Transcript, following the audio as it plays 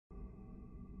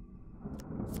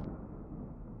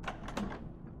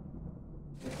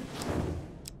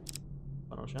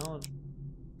challenge.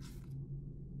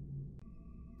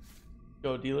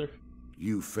 Go, dealer.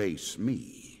 You face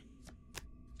me.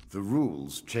 The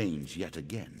rules change yet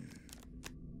again.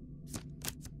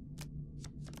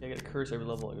 Yeah, I get a curse every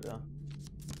level I go down.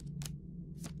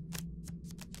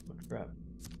 Oh, crap.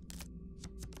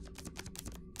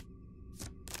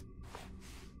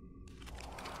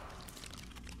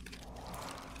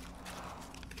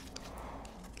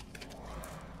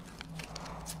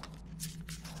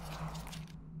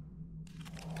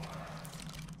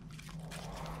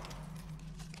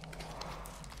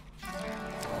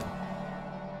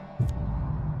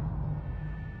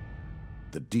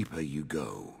 The deeper you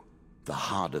go, the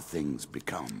harder things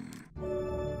become.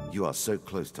 You are so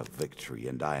close to victory,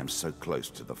 and I am so close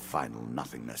to the final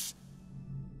nothingness.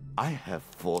 I have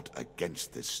fought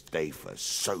against this day for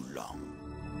so long.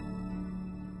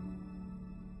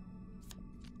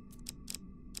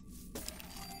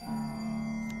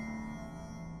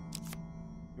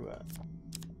 You at?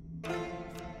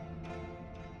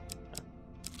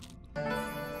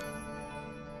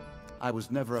 I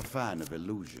was never a fan of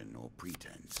illusion or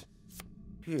pretense.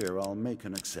 Here, I'll make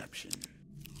an exception.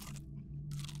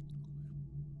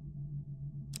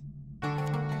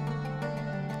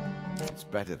 It's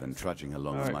better than trudging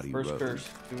along a muddy road. First curse.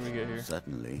 See what we get here.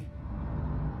 Certainly.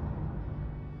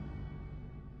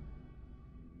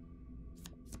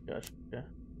 Gotcha. Yeah.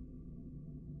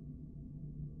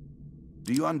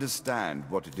 Do you understand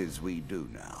what it is we do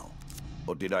now?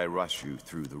 Or did I rush you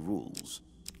through the rules,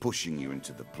 pushing you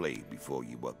into the play before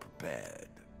you were prepared?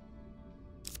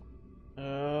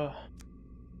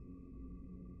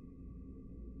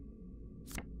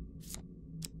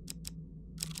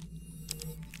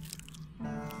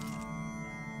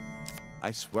 I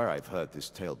swear I've heard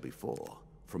this tale before,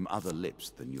 from other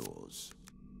lips than yours.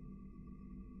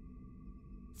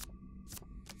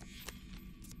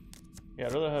 Yeah,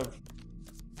 I'd rather have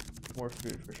more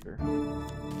food for sure.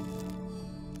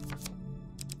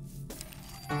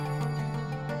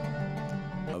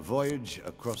 A voyage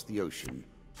across the ocean,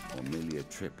 or merely a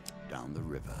trip down the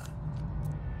river.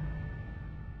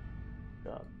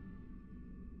 God.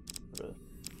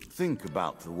 Think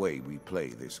about the way we play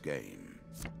this game.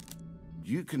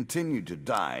 You continue to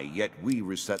die, yet we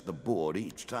reset the board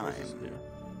each time.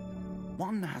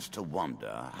 One has to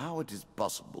wonder how it is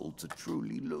possible to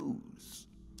truly lose.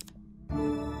 30?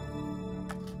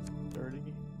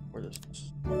 Or this?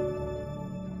 I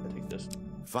think this.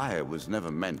 Fire was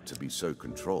never meant to be so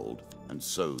controlled and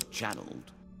so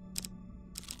channeled.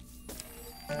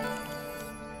 Can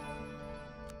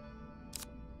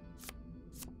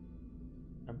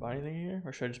I buy anything here?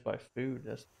 Or should I just buy food?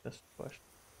 That's the question.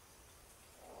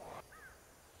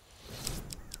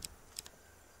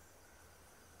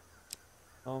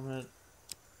 Helmet.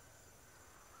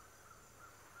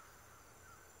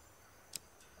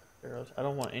 Arrows. I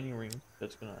don't want any ring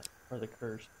that's gonna or the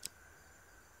curse.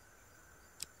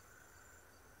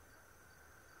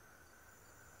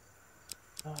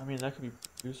 I mean that could be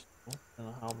useful. I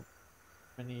don't know how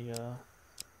many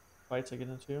fights I get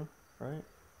into, right?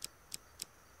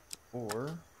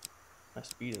 Or my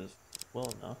speed is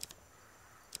well enough.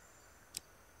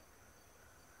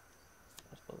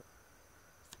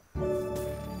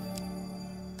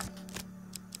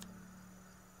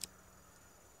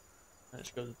 I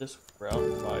just go this route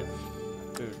and buy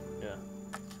food, yeah.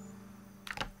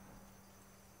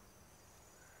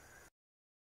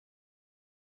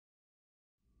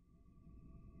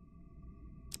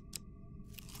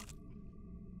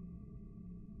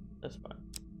 That's fine.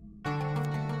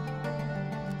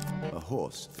 A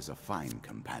horse is a fine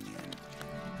companion.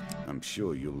 I'm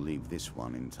sure you'll leave this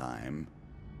one in time.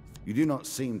 You do not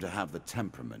seem to have the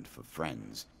temperament for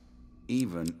friends,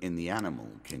 even in the animal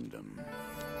kingdom.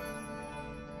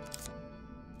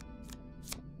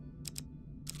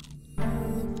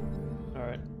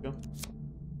 Alright, go.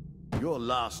 Your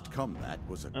last combat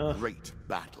was a great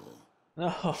battle.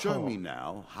 No. Show me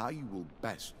now how you will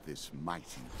best this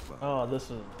mighty foe. Oh, this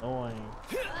is annoying.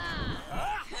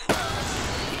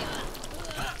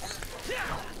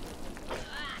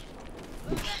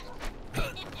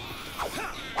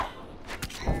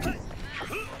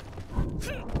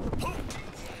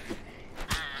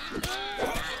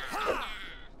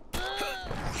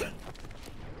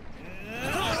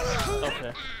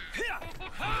 Okay.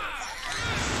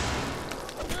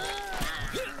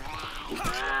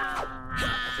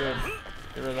 Good.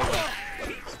 Get rid of that.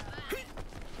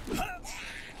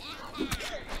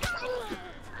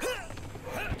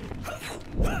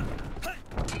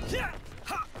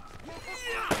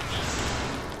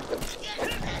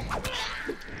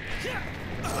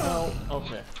 Oh,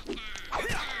 okay.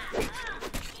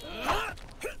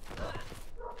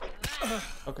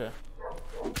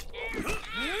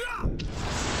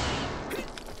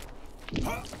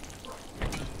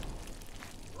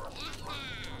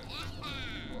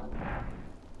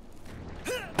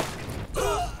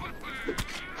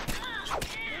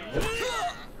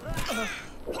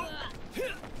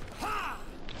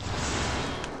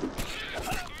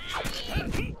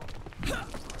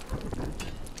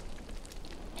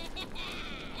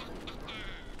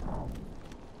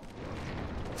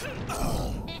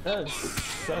 That is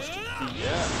such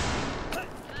BS.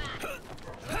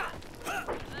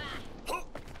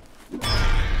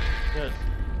 Good.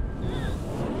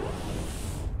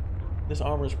 This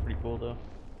armor is pretty cool though.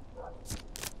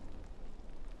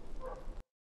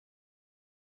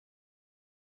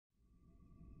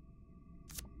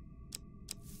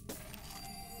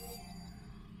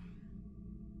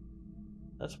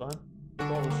 That's fine.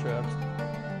 Keep all the straps.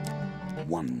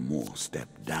 One more step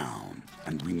down,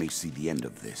 and we may see the end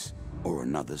of this, or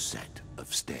another set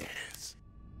of stairs.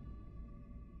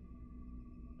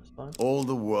 That's fine. All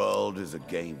the world is a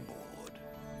game board,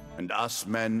 and us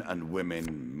men and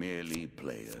women merely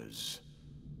players.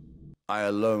 I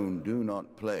alone do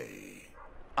not play.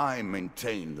 I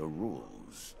maintain the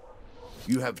rules.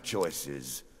 You have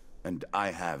choices, and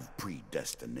I have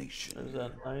predestination. There's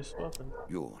that nice weapon.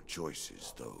 Your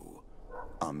choices, though,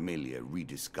 are merely a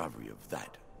rediscovery of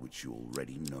that which you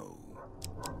already know.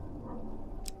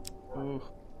 Ooh.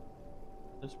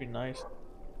 This would be nice.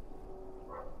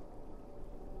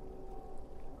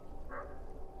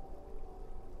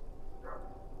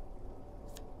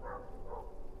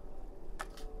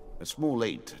 A small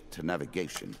aid to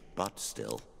navigation, but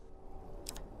still.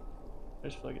 I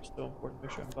just feel like it's still important to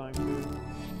make sure I'm buying food.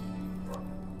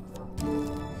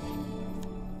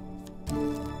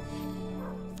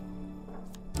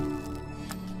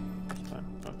 That's fine.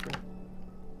 Okay.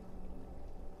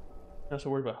 Not so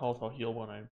worried about health. I'll heal when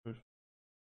I move.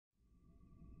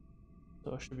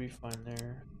 So I should be fine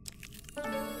there. I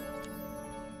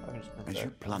can just turn As back.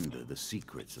 you plunder the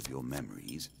secrets of your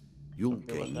memories, you'll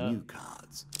Okay with gain that. new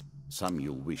cards. Some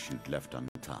you'll wish you'd left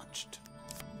untouched.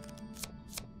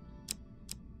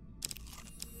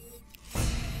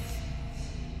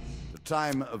 The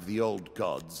time of the old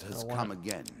gods has come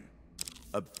again.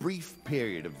 A brief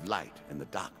period of light in the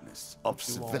darkness, of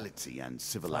civility and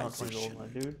civilization. My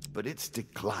dude. But its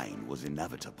decline was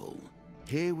inevitable.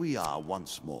 Here we are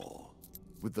once more,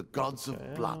 with the gods of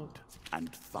Okay. blood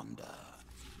and thunder.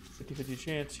 50-50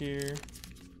 chance here.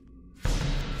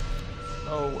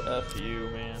 Oh, F you,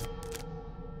 man.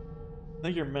 I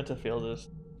think you're meant to fail this.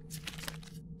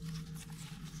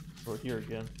 Or here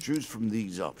again. Choose from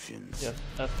these options. Yeah,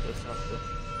 F this, not this.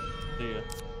 See ya.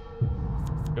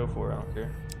 Go for it, I don't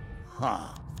care.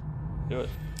 Huh. Do it.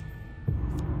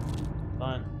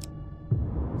 Fine.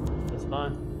 That's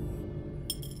fine.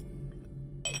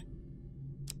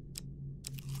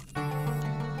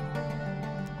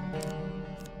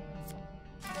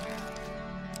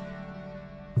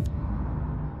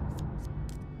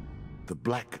 The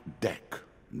black deck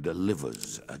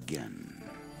delivers again.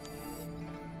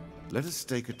 Let us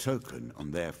stake a token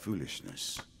on their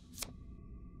foolishness.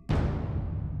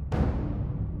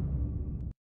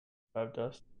 5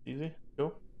 dust. Easy.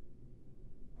 Go.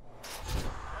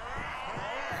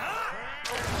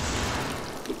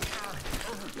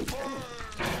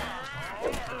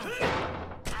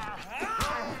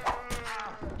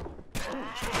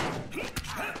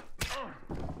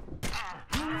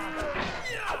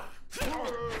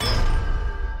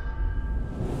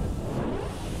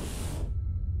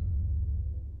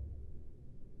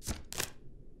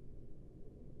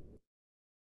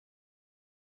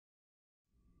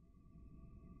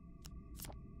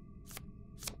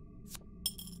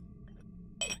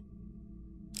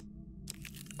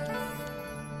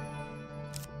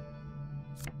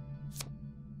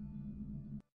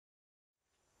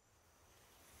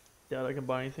 Doubt I can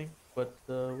buy anything, but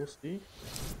we'll see.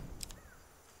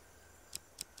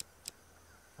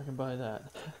 I can buy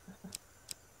that.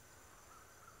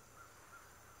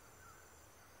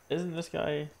 Isn't this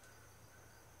guy? I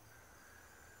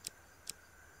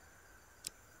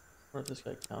wonder if this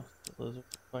guy counts as a lizard.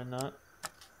 Probably not.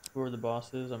 Who are the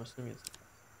bosses? I'm assuming it's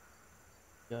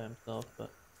the guy himself,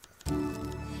 but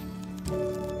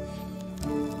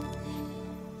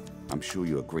I'm sure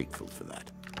you are grateful for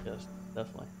that. yes,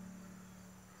 definitely.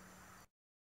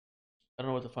 I don't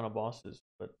know what the final boss is,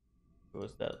 but if it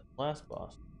was that last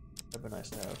boss, that'd be nice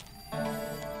to have.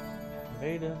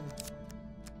 Maiden.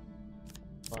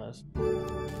 Last.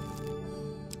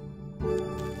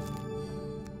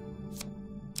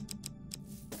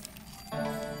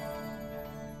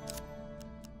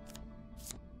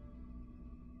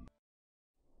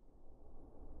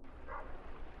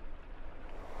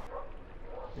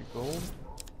 Gold.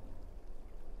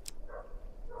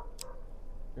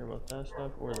 Care about that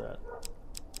stuff or that?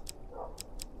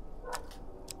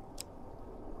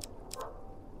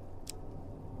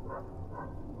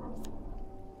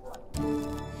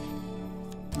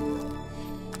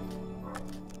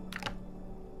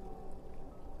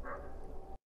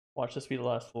 Watch this be the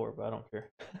last floor, but I don't care.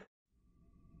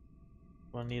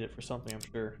 I'll need it for something, I'm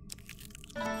sure.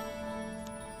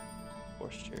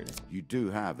 Forced charity. You do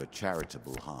have a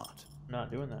charitable heart. I'm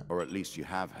not doing that. Or at least you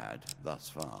have had thus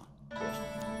far.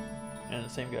 And the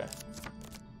same guy.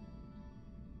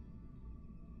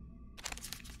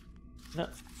 No.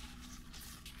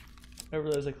 I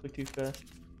realized I clicked too fast.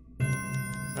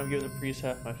 I'm giving the priest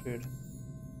half my food.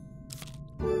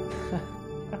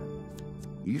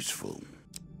 Useful.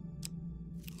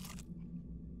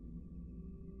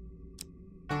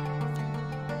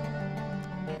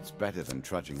 It's better than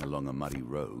trudging along a muddy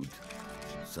road.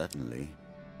 Certainly.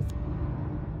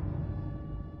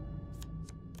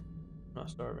 I'm not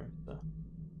starving, so.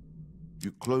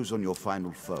 You close on your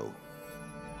final foe.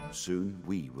 Soon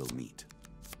we will meet.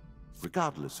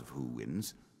 Regardless of who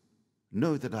wins,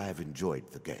 know that I have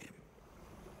enjoyed the game.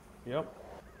 Yep.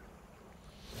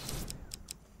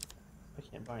 I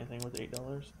can't buy anything with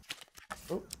 $8.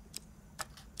 Oh.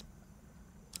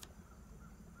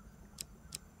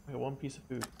 I got one piece of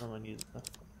food. I don't need it.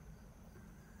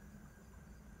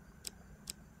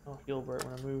 I'll heal right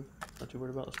when I move. Not too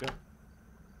worried about. Let's go.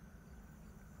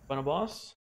 Final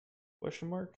boss? Question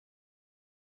mark.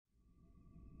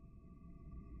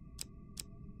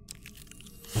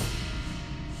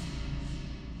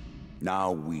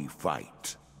 Now we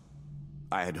fight.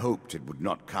 I had hoped it would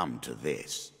not come to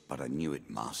this, but I knew it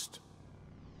must.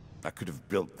 I could have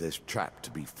built this trap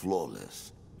to be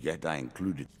flawless, yet I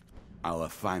included. Our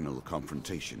final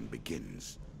confrontation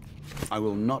begins. I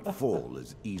will not fall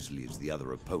as easily as the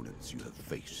other opponents you have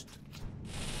faced.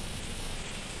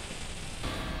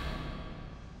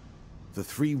 The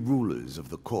three rulers of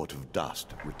the Court of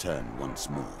Dust return once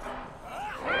more.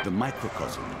 The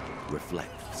microcosm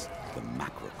reflects the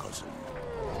macrocosm.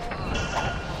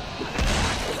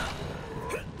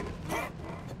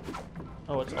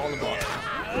 Oh, it's all the bosses.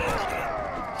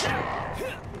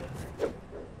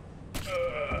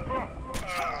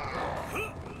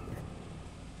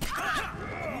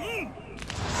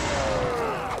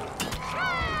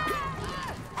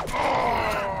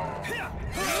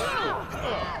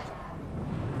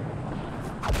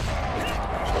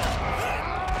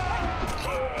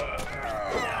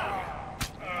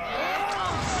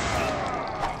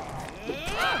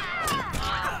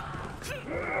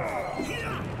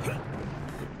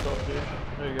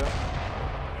 There you go.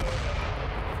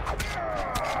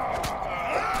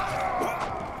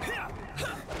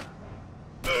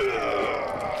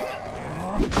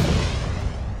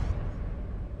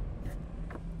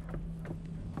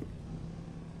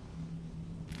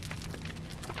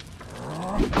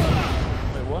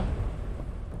 Wait, what?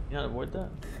 You gotta avoid that?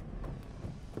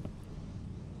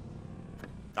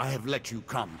 I have let you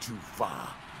come too far.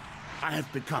 I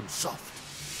have become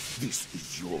soft. This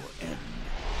is your end.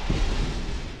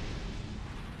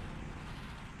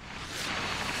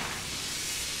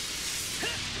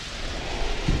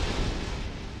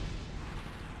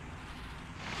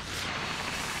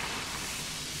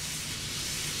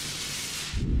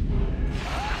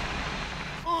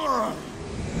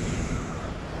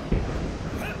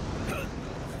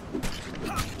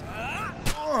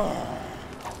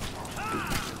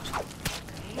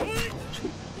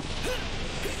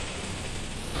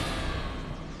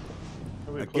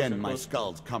 Again, my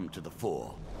skulls come to the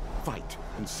fore. Fight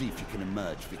and see if you can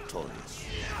emerge victorious.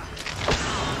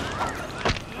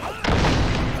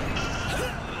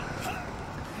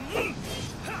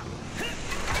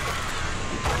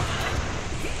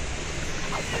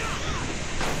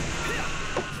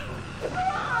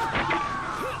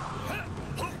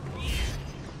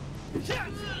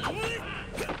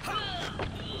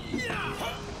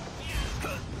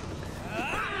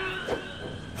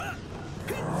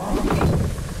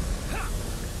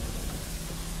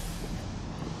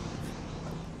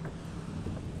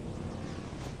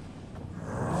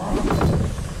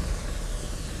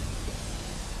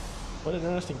 What an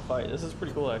interesting fight. This is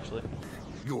pretty cool, actually.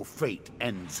 Your fate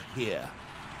ends here.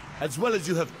 As well as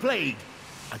you have played,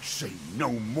 I say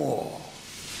no more.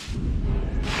 This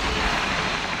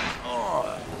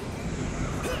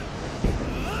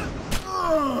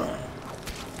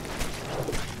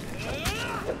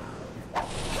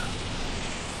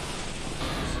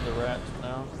is the rats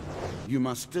now. You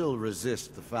must still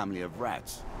resist the family of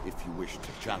rats if you wish to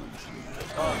challenge me.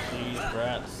 Oh, these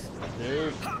rats.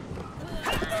 Dude.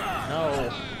 No.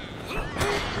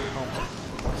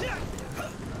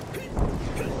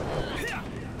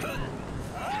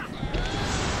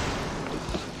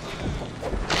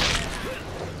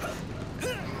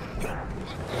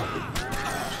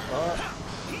 Oh.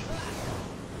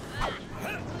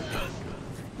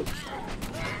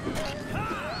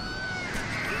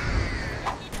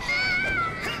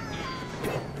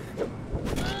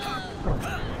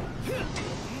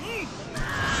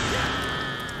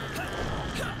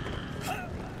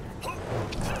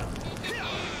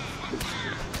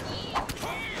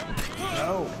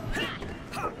 No.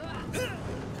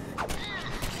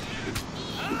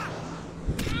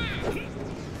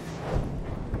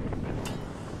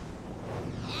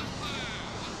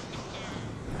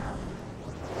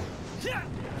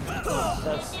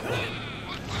 That's good.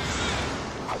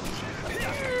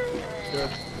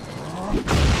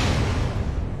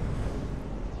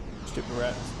 Stupid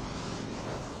rats.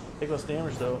 Take less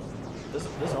damage though.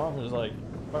 This arm is like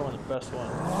probably one of the best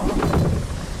ones.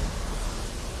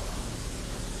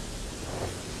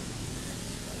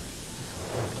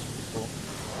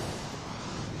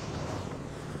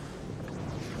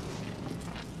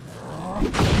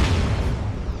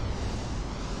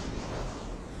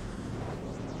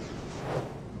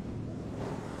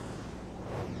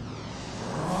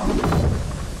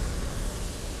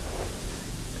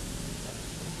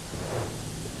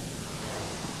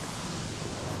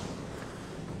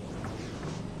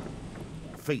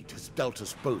 Fate has dealt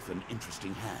us both an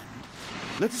interesting hand.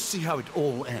 Let us see how it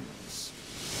all ends.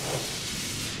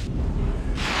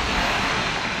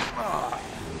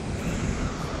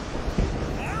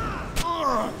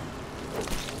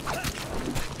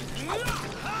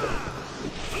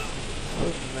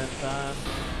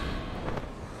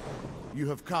 You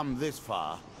have come this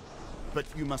far, but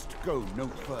you must go no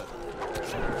further.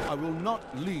 I will not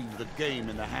leave the game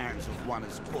in the hands of one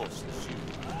as coarse as you.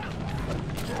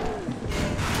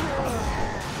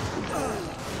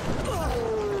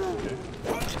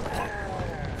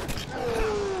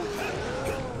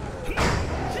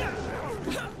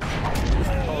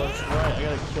 Oh, that's right. I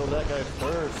gotta kill that guy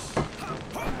first.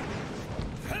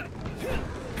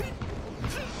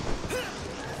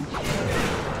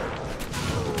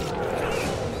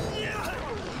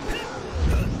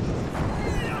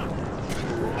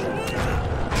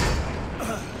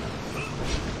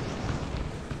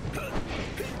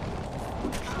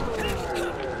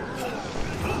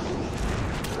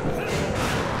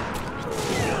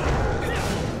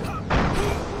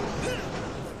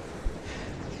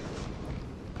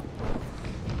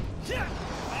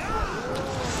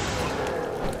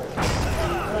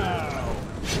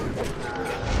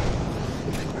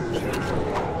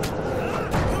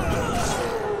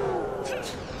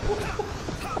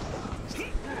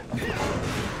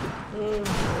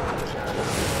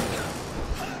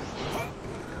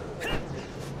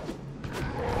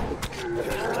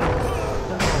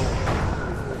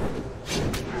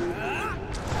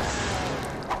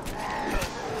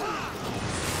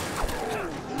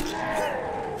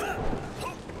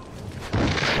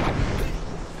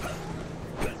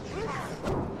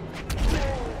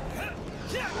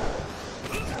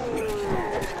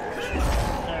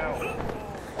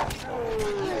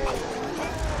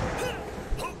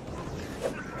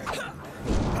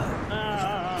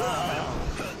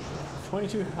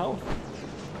 Health.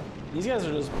 These guys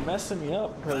are just messing me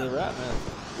up because of the rat man.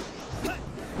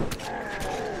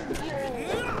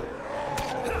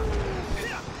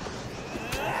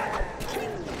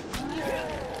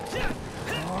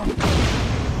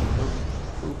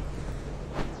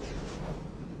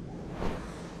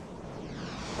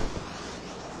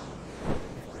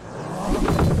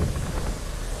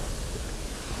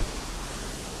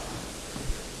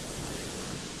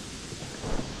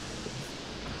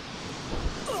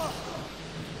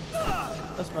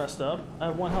 That's messed up. I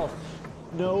have 1 health.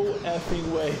 No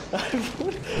effing way.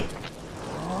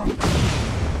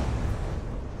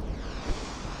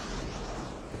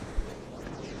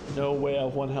 No way I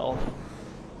have 1 health.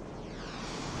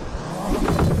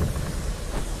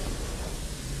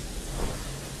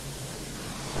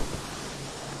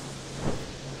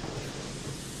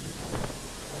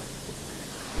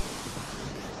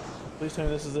 Please tell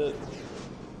me this is it.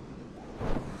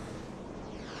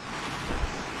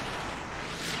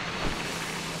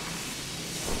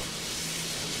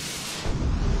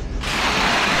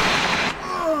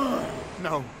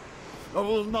 No, I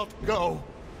will not go.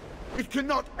 It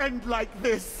cannot end like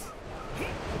this.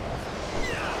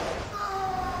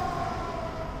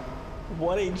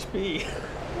 What HP?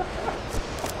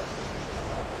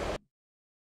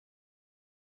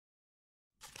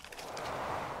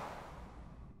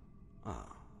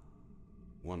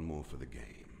 One more for the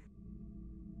game.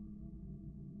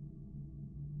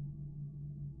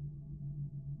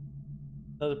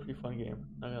 That was a pretty fun game,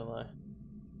 not gonna lie.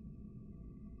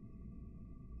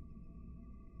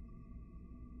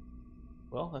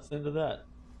 Well, that's the end of that.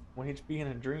 1 HP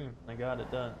and a dream. I got it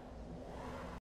done.